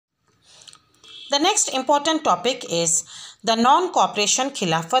The next important topic is the non-cooperation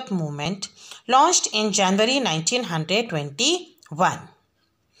Khilafat movement launched in January 1921.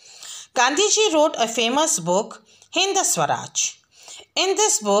 Gandhiji wrote a famous book, Hind Swaraj. In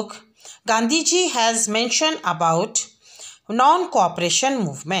this book, Gandhiji has mentioned about non-cooperation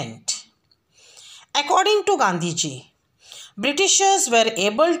movement. According to Gandhiji, Britishers were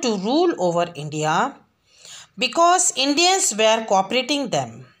able to rule over India because Indians were cooperating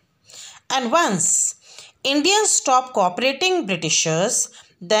them. And once Indians stop cooperating Britishers,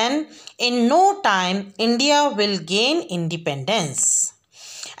 then in no time India will gain independence.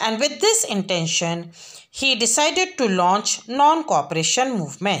 And with this intention, he decided to launch non-cooperation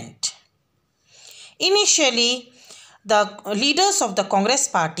movement. Initially, the leaders of the Congress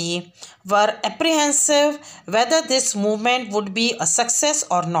party were apprehensive whether this movement would be a success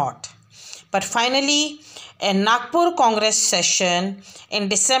or not. But finally, in Nagpur Congress session in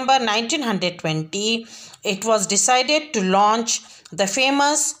December 1920, it was decided to launch the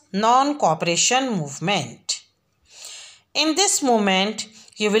famous non-cooperation movement. In this movement,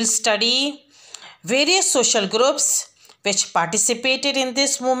 you will study various social groups which participated in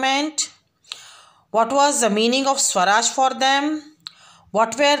this movement. What was the meaning of Swaraj for them?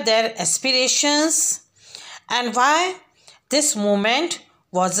 What were their aspirations? And why this movement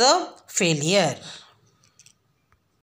was a failure?